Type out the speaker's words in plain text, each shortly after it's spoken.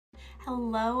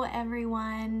Hello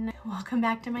everyone, welcome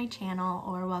back to my channel,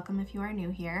 or welcome if you are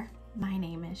new here. My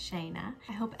name is Shayna.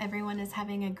 I hope everyone is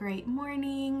having a great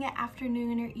morning,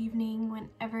 afternoon, or evening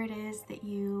whenever it is that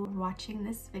you are watching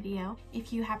this video.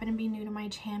 If you happen to be new to my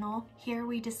channel, here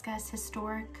we discuss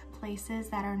historic places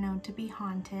that are known to be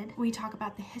haunted. We talk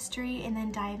about the history and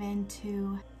then dive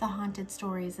into the haunted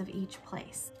stories of each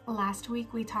place. Last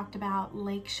week we talked about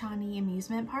Lake Shawnee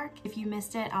Amusement Park. If you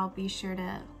missed it, I'll be sure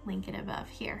to link it above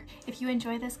here. If you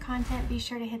enjoy this content, be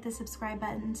sure to hit the subscribe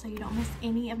button so you don't miss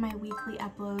any of my weekly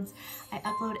uploads. I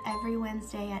upload every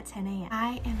Wednesday at 10 a.m.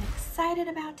 I am excited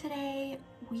about today.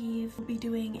 We'll be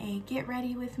doing a get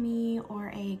ready with me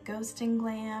or a Ghost and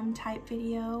Glam type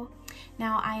video.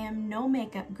 Now, I am no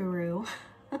makeup guru,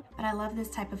 but I love this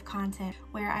type of content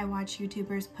where I watch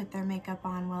YouTubers put their makeup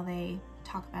on while they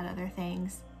talk about other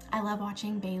things. I love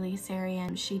watching Bailey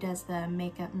Sarian. She does the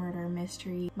Makeup Murder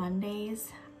Mystery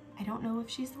Mondays. I don't know if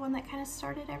she's the one that kind of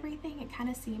started everything. It kind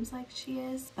of seems like she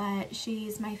is, but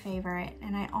she's my favorite.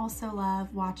 And I also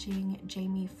love watching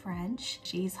Jamie French.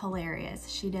 She's hilarious.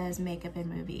 She does makeup in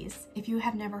movies. If you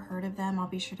have never heard of them, I'll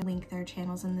be sure to link their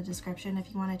channels in the description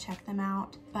if you want to check them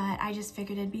out. But I just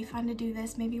figured it'd be fun to do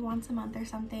this maybe once a month or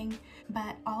something.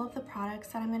 But all of the products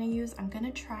that I'm going to use, I'm going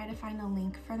to try to find a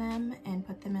link for them and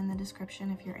put them in the description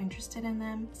if you're interested in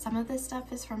them. Some of this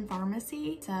stuff is from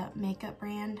Farmasi. It's a makeup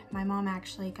brand. My mom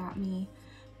actually got me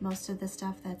most of the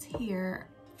stuff that's here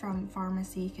from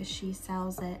Farmasi because she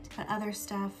sells it, but other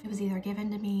stuff it was either given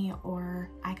to me or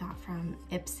I got from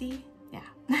Ipsy. Yeah.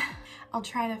 I'll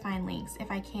try to find links.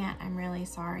 If I can't, I'm really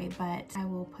sorry, but I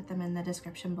will put them in the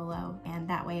description below, and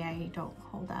that way I don't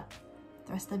hold up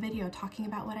the rest of the video talking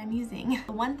about what I'm using.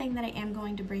 One thing that I am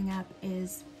going to bring up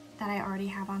is that I already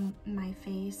have on my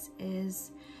face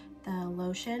is the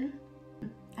lotion.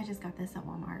 I just got this at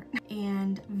Walmart.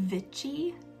 And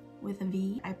Vichy with a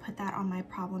V. I put that on my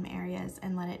problem areas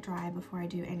and let it dry before I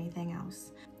do anything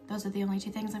else. Those are the only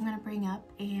two things I'm going to bring up,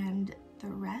 and the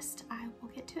rest I will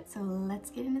get to it. So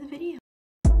let's get into the video.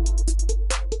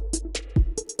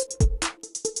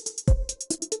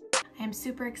 I am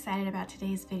super excited about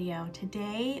today's video.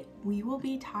 Today we will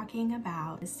be talking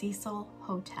about the Cecil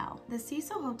Hotel. The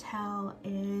Cecil Hotel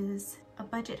is a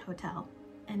budget hotel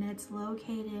and it's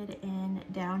located in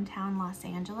downtown Los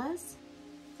Angeles.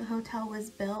 The hotel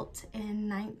was built in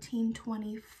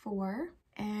 1924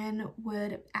 and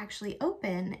would actually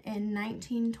open in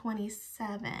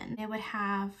 1927. It would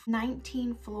have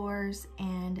 19 floors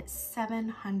and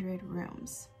 700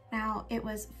 rooms. Now, it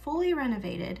was fully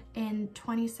renovated in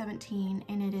 2017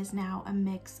 and it is now a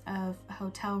mix of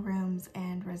hotel rooms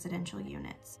and residential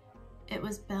units. It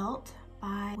was built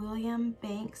by William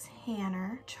Banks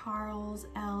Hanner, Charles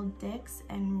L. Dix,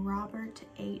 and Robert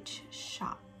H.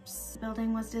 Shop. The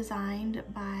building was designed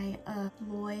by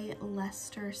Loy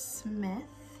Lester Smith,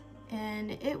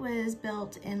 and it was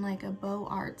built in like a Beaux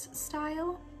Arts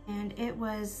style, and it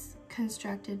was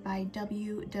constructed by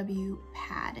W.W.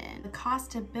 Padden. The cost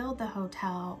to build the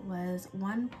hotel was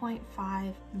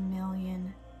 $1.5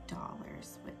 million,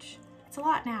 which it's a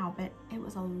lot now, but it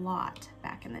was a lot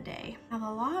back in the day. Now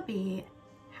the lobby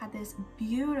had this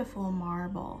beautiful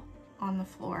marble on the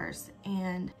floors,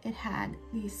 and it had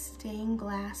these stained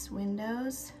glass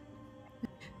windows.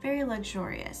 Very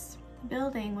luxurious. The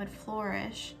building would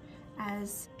flourish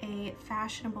as a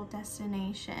fashionable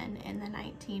destination in the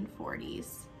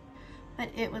 1940s, but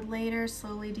it would later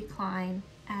slowly decline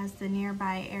as the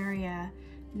nearby area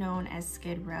known as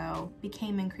Skid Row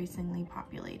became increasingly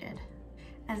populated.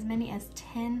 As many as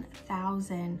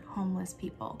 10,000 homeless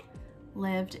people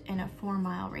lived in a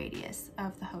 4-mile radius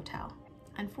of the hotel.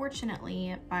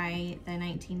 Unfortunately, by the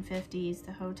 1950s,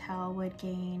 the hotel would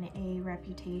gain a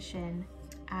reputation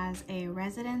as a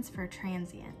residence for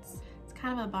transients. It's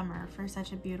kind of a bummer for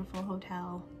such a beautiful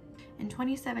hotel. In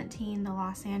 2017, the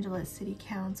Los Angeles City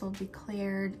Council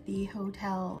declared the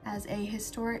hotel as a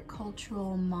historic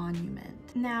cultural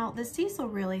monument. Now, the Cecil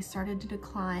really started to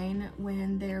decline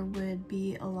when there would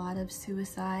be a lot of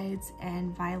suicides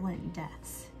and violent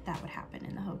deaths that would happen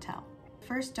in the hotel.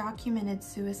 First documented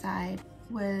suicide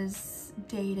was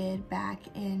dated back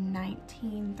in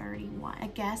 1931. A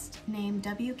guest named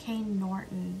W.K.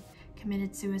 Norton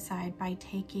committed suicide by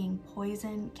taking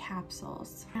poison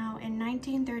capsules. Now, in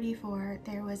 1934,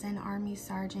 there was an Army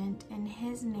sergeant, and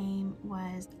his name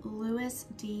was Louis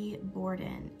D.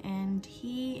 Borden, and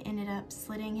he ended up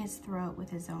slitting his throat with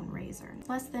his own razor.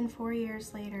 Less than 4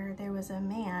 years later, there was a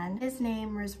man. His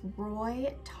name was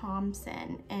Roy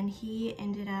Thompson, and he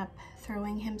ended up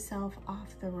throwing himself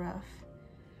off the roof,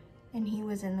 and he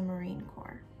was in the Marine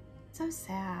Corps. So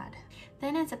sad.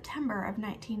 Then in September of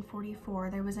 1944,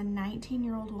 there was a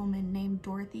 19-year-old woman named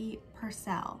Dorothy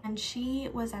Purcell, and she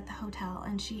was at the hotel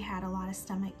and she had a lot of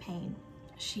stomach pain.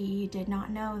 She did not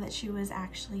know that she was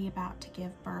actually about to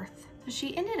give birth. So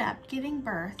she ended up giving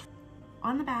birth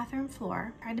on the bathroom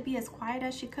floor, tried to be as quiet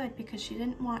as she could because she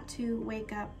didn't want to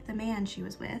wake up the man she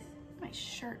was with. My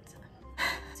shirt's on.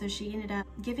 So she ended up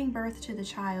giving birth to the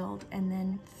child and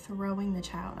then throwing the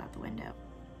child out the window.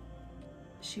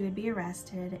 She would be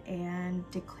arrested and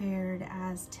declared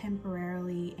as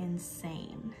temporarily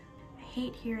insane. I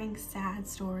hate hearing sad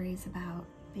stories about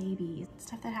babies,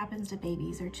 stuff that happens to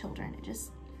babies or children. It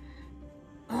just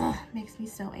makes me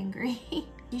so angry.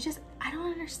 I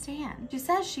don't understand. She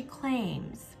says she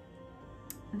claims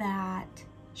that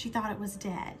she thought it was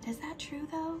dead. Is that true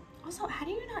though? Also, how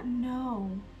do you not know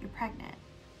you're pregnant?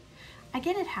 I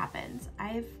get it happens.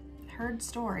 I've heard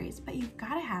stories, but you've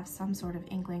got to have some sort of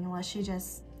inkling, unless she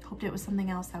just hoped it was something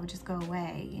else that would just go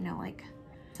away, you know, like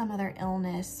some other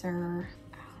illness, or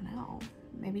I don't know,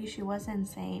 maybe she was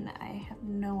insane. I have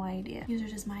no idea. These are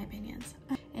just my opinions.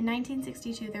 In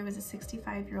 1962, there was a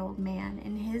 65-year-old man,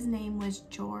 and his name was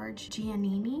George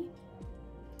Giannini.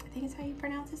 I think is how you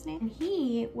pronounce his name. And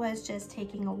he was just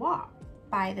taking a walk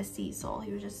by the Cecil.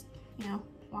 He was just, you know,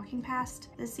 walking past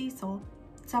the Cecil.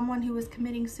 Someone who was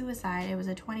committing suicide, it was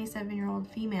a 27-year-old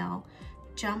female,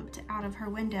 jumped out of her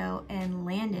window and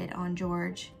landed on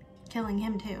George, killing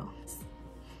him too. It's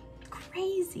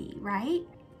crazy, right?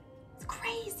 It's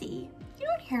crazy. You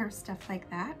don't hear stuff like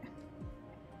that.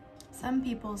 Some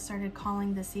people started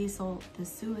calling the Cecil the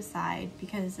suicide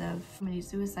because of how many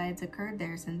suicides occurred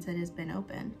there since it has been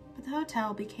open. But the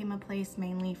hotel became a place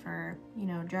mainly for, you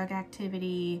know, drug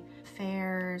activity,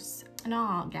 fairs, and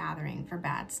all gathering for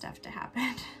bad stuff to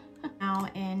happen. Now,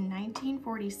 in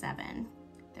 1947,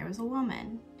 there was a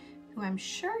woman who I'm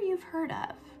sure you've heard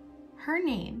of. Her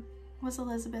name was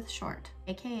Elizabeth Short,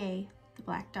 aka the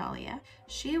Black Dahlia.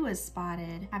 She was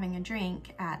spotted having a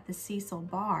drink at the Cecil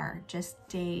bar just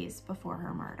days before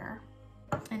her murder.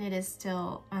 And it is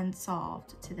still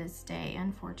unsolved to this day,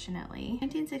 unfortunately. In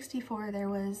 1964, there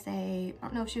was I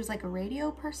don't know if she was like a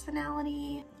radio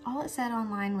personality. All it said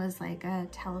online was like a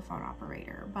telephone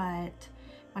operator, but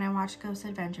when I watched Ghost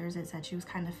Adventures, it said she was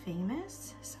kind of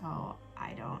famous. So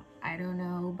I don't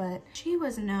know, but she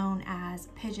was known as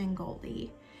Pigeon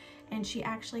Goldie. And she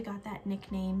actually got that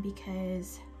nickname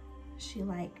because she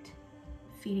liked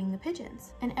feeding the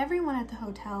pigeons. And everyone at the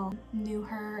hotel knew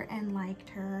her and liked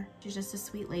her. She's just a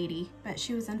sweet lady, but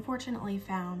she was unfortunately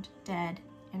found dead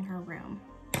in her room.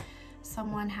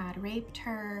 Someone had raped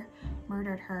her,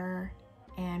 murdered her,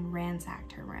 and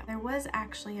ransacked her room. There was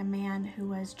actually a man who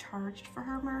was charged for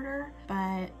her murder,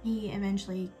 but he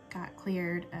eventually got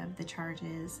cleared of the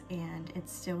charges, and it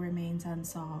still remains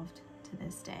unsolved to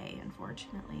this day,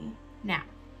 unfortunately. Now,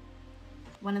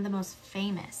 one of the most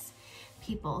famous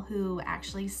people who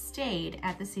actually stayed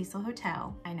at the Cecil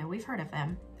Hotel, I know we've heard of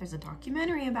them. There's a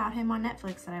documentary about him on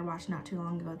Netflix that I watched not too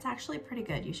long ago. It's actually pretty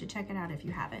good. You should check it out if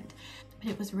you haven't. But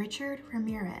it was Richard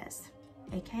Ramirez,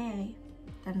 aka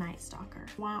the Night Stalker.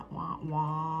 Wah, wah,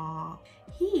 wah.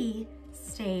 He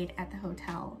stayed at the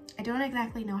hotel. I don't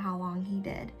exactly know how long he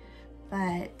did,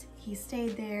 but he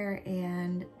stayed there,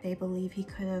 and they believe he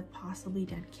could have possibly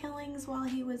done killings while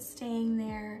he was staying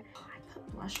there. Oh, I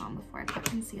put blush on before I put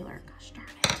concealer. Gosh darn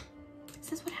it.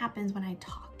 This is what happens when I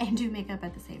talk and do makeup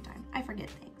at the same time. I forget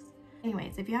things.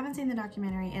 Anyways, if you haven't seen the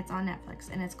documentary, it's on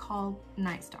Netflix and it's called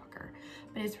Night Stalker,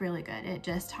 but it's really good. It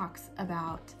just talks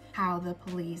about how the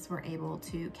police were able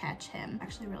to catch him.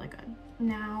 Actually really good.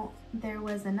 Now, there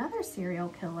was another serial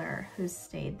killer who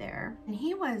stayed there, and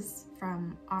he was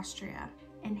from Austria,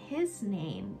 and his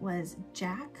name was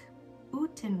Jack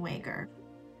Utenwager.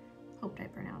 Hoped I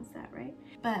pronounced that right.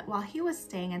 But while he was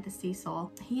staying at the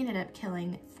Cecil, he ended up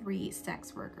killing 3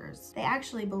 sex workers. They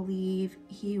actually believe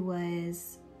he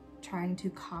was trying to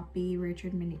copy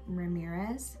Richard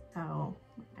Ramirez, so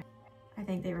I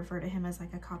think they refer to him as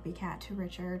like a copycat to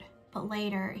Richard. But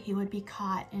later he would be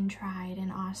caught and tried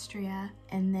in Austria,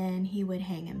 and then he would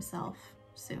hang himself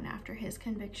soon after his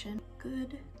conviction.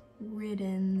 Good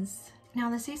riddance. Now,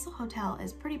 the Cecil Hotel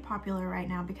is pretty popular right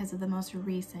now because of the most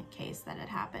recent case that had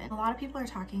happened. A lot of people are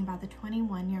talking about the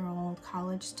 21-year-old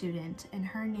college student, and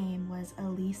her name was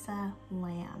Elisa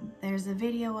Lam. There's a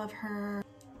video of her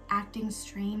acting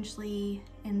strangely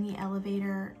in the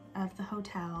elevator of the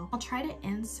hotel. I'll try to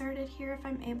insert it here if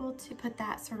I'm able to put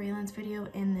that surveillance video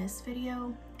in this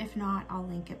video. If not, I'll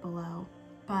link it below.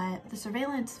 But the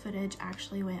surveillance footage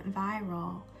actually went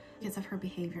viral because of her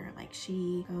behavior. Like,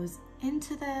 she goes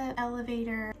into the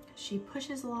elevator, she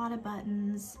pushes a lot of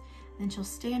buttons, then she'll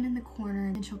stand in the corner,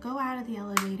 and then she'll go out of the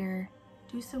elevator,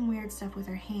 do some weird stuff with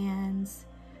her hands,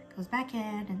 goes back in,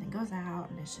 and then goes out,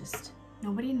 and it's just,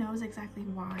 nobody knows exactly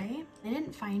why. They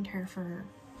didn't find her for,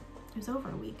 it was over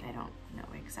a week, I don't know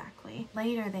exactly.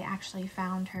 Later, they actually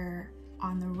found her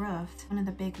on the roof, one of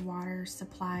the big water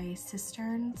supply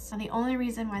cisterns. And the only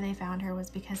reason why they found her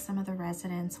was because some of the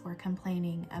residents were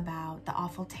complaining about the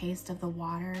awful taste of the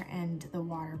water and the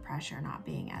water pressure not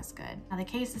being as good. Now the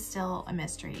case is still a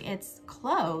mystery. It's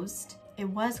closed. It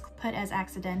was put as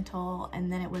accidental,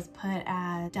 and then it was put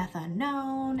as death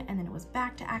unknown, and then it was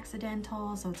back to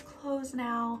accidental, so it's closed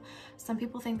now. Some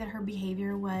people think that her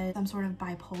behavior was some sort of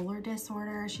bipolar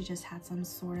disorder. She just had some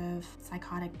sort of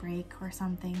psychotic break or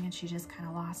something, and she just kind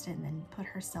of lost it and then put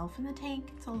herself in the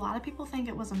tank. So a lot of people think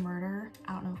it was a murder.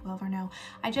 I don't know if we'll ever know.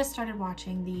 I just started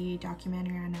watching the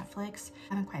documentary on Netflix.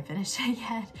 I haven't quite finished it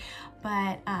yet,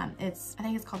 but I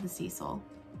think it's called The Cecil,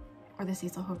 or The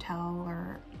Cecil Hotel,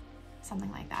 or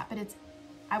something like that. But it's,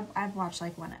 I've watched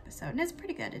like one episode, and it's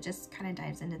pretty good. It just kind of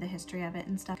dives into the history of it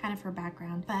and stuff, kind of for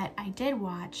background. But I did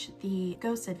watch the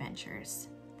Ghost Adventures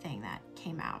thing that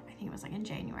came out, I think it was like in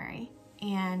January,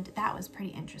 and that was pretty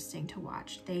interesting to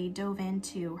watch. They dove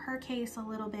into her case a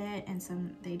little bit,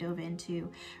 and they dove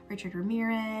into Richard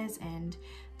Ramirez and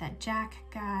that Jack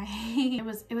guy. It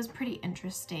was pretty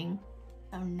interesting.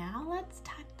 So now let's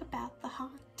talk about the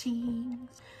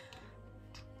hauntings.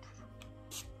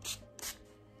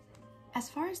 As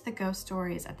far as the ghost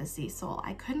stories at the Cecil,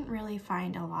 I couldn't really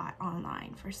find a lot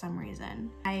online for some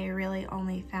reason. I really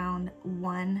only found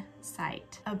one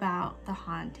site about the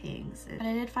hauntings, but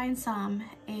I did find some,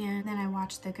 and then I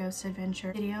watched the Ghost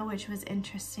Adventure video, which was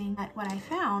interesting. But what I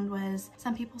found was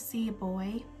some people see a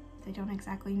boy. They don't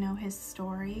exactly know his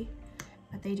story,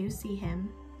 but they do see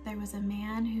him. There was a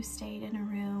man who stayed in a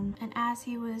room, and as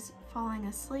he was falling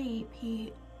asleep,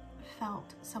 he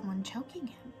felt someone choking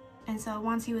him. And so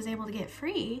once he was able to get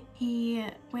free, he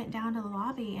went down to the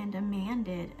lobby and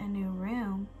demanded a new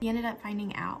room. He ended up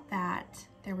finding out that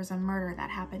there was a murder that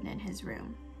happened in his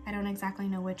room. I don't exactly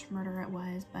know which murder it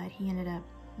was, but he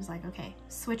was like, okay,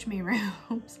 switch me rooms,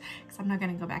 because I'm not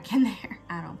gonna go back in there.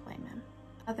 I don't blame him.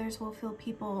 Others will feel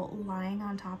people lying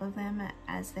on top of them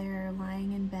as they're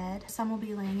lying in bed. Some will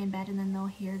be laying in bed and then they'll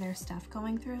hear their stuff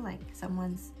going through, like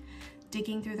someone's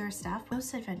digging through their stuff.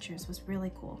 Ghost Adventures was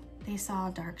really cool. They saw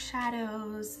dark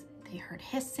shadows, they heard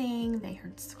hissing, they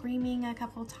heard screaming a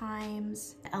couple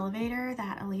times. The elevator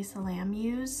that Elisa Lam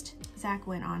used, Zach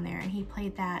went on there and he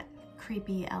played that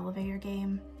creepy elevator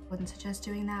game. Wouldn't suggest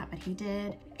doing that, but he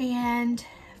did. And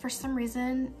for some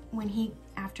reason,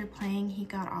 after playing, he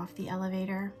got off the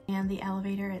elevator, and the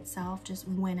elevator itself just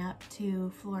went up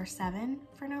to floor 7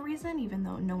 for no reason, even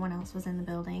though no one else was in the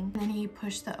building. And then he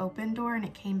pushed the open door and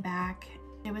it came back.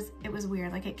 It was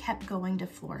weird, like it kept going to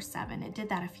floor 7. It did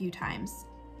that a few times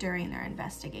during their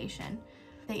investigation.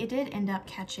 They did end up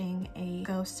catching a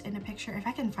ghost in a picture. If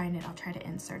I can find it, I'll try to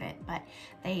insert it, but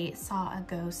they saw a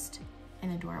ghost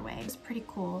in a doorway. It was pretty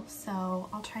cool, so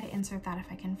I'll try to insert that if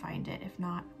I can find it. If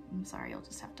not, I'm sorry, you'll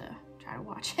just have to try to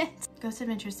watch it. Ghost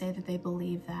Adventures say that they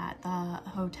believe that the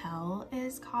hotel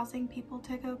is causing people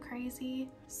to go crazy,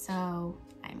 so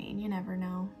I mean, you never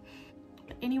know.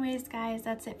 But anyways, guys,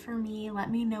 that's it for me.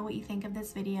 Let me know what you think of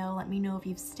this video. Let me know if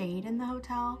you've stayed in the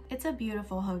hotel. It's a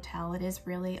beautiful hotel. It is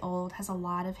really old, has a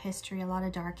lot of history, a lot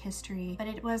of dark history, but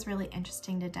it was really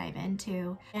interesting to dive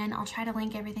into. And I'll try to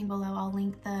link everything below. I'll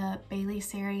link the Bailey,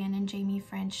 Sarian, and Jamie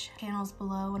French channels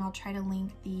below, and I'll try to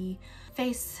link the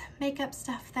face makeup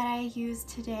stuff that I used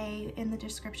today in the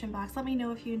description box. Let me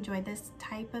know if you enjoyed this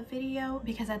type of video,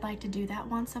 because I'd like to do that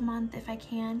once a month if I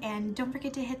can. And don't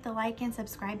forget to hit the like and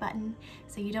subscribe button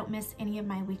so you don't miss any of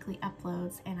my weekly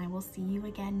uploads, and I will see you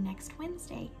again next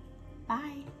Wednesday.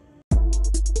 Bye.